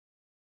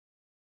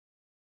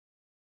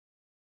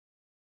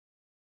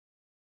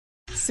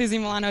Susie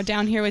Milano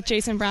down here with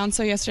Jason Brown.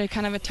 So yesterday,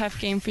 kind of a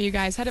tough game for you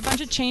guys. Had a bunch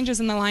of changes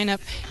in the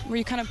lineup. Were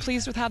you kind of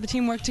pleased with how the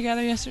team worked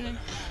together yesterday?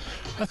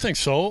 I think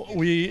so.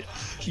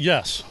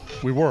 Yes,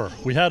 we were.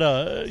 We had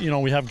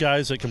we have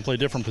guys that can play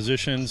different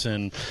positions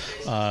and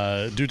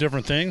do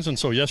different things. And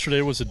so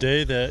yesterday was a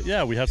day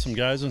that, we had some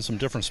guys in some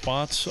different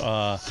spots.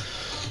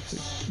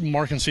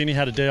 Mark Incini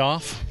had a day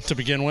off to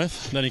begin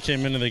with. Then he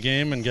came into the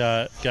game and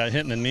got hit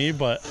in the knee.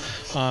 But,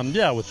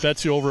 with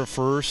Betsy over at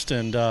first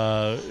and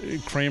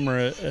Kramer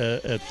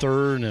at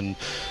third. And,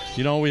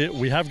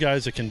 we have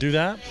guys that can do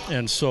that.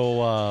 And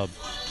so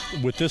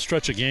with this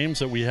stretch of games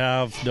that we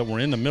have that we're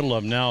in the middle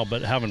of now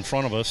but have in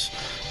front of us,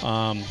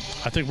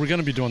 I think we're going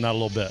to be doing that a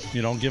little bit,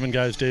 giving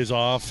guys days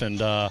off and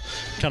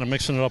kind of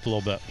mixing it up a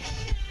little bit.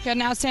 You had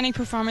an outstanding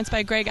performance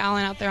by Greg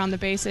Allen out there on the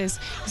bases.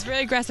 He's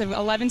really aggressive,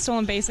 11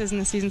 stolen bases in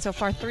the season so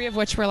far, 3 of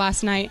which were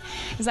last night.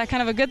 Is that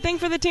kind of a good thing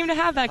for the team to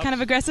have, that kind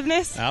of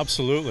aggressiveness?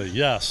 Absolutely,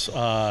 yes.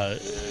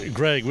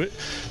 Greg,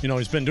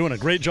 he's been doing a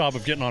great job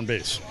of getting on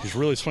base. He's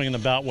really swinging the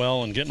bat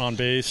well and getting on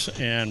base,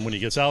 and when he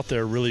gets out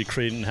there, really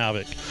creating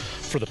havoc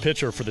for the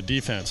pitcher, for the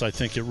defense. I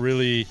think it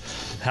really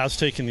has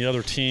taken the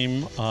other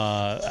team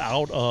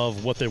out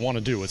of what they want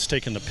to do. It's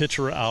taken the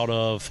pitcher out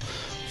of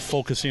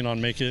focusing on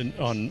making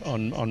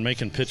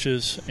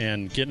pitches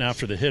and getting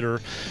after the hitter.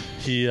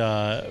 It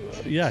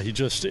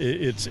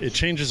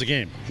changes the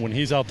game when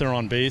he's out there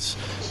on base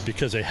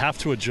because they have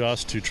to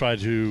adjust to try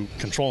to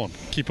control him,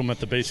 keep him at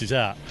the base he's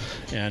at.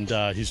 And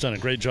he's done a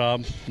great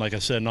job, like I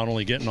said, not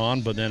only getting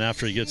on, but then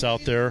after he gets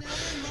out there,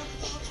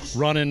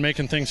 running,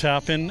 making things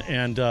happen,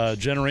 and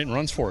generating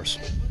runs for us.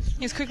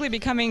 He's quickly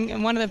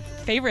becoming one of the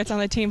favorites on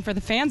the team for the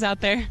fans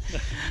out there.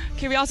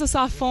 Okay, we also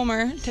saw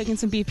Fulmer taking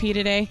some BP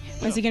today.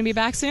 Is he going to be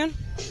back soon?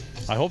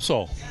 I hope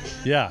so.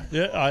 Yeah,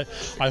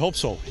 I hope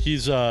so.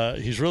 He's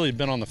really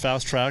been on the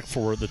fast track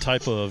for the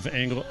type of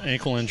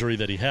ankle injury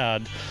that he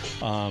had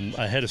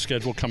ahead of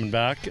schedule coming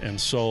back,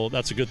 and so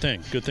that's a good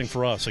thing. Good thing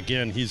for us.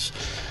 Again,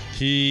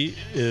 he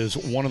is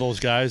one of those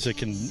guys that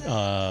can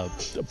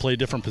play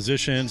different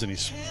positions, and he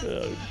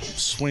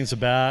swings the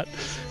bat,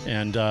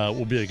 and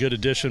will be a good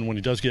addition when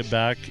he does get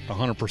back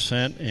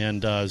 100%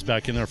 and is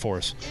back in there for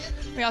us.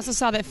 We also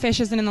saw that Fish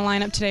isn't in the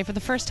lineup today for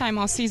the first time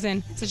all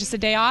season. Is it just a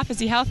day off? Is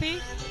he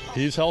healthy?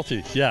 He's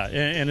healthy, yeah,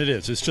 and it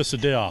is. It's just a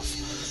day off.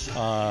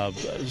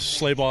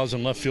 Slayball's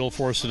in left field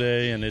for us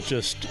today, and it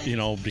just,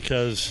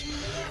 because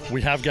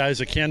we have guys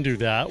that can do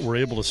that, we're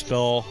able to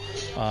spell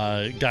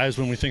guys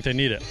when we think they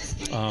need it.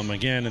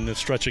 Again, in this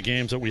stretch of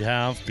games that we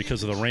have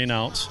because of the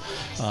rainouts,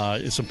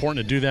 it's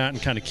important to do that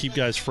and kind of keep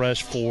guys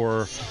fresh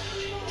for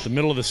the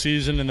middle of the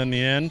season and then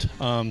the end.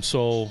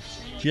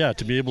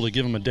 To be able to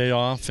give them a day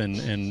off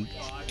and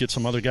get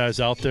some other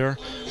guys out there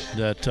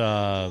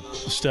that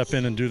step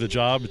in and do the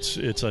job,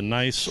 it's a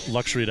nice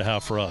luxury to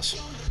have for us.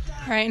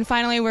 All right, and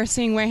finally, we're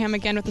seeing Wareham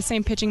again with the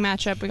same pitching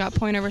matchup. We got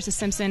Pointer versus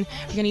Simpson.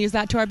 We're going to use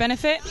that to our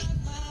benefit?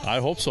 I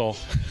hope so.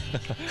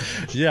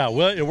 Yeah,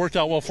 well, it worked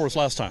out well for us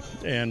last time.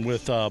 And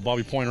with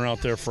Bobby Pointer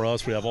out there for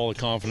us, we have all the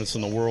confidence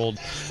in the world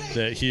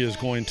that he is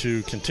going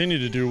to continue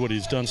to do what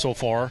he's done so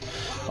far.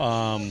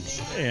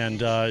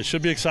 It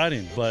should be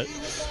exciting. But,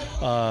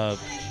 I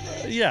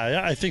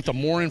think the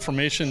more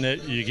information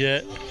that you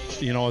get,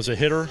 as a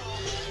hitter,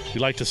 you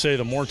like to say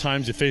the more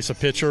times you face a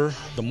pitcher,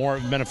 the more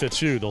it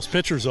benefits you. Those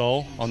pitchers,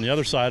 though, on the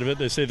other side of it,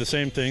 they say the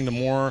same thing. The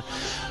more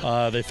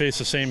they face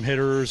the same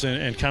hitters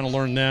and kind of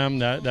learn them,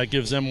 that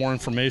gives them more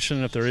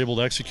information. If they're able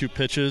to execute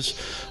pitches,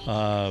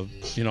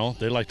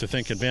 they like to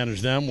think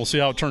advantage them. We'll see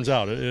how it turns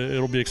out.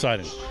 It'll be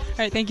exciting. All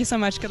right, thank you so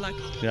much. Good luck.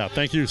 Yeah,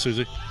 thank you,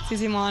 Susie.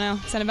 Susie Milano,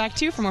 send it back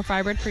to you for more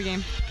Firebird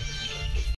pregame.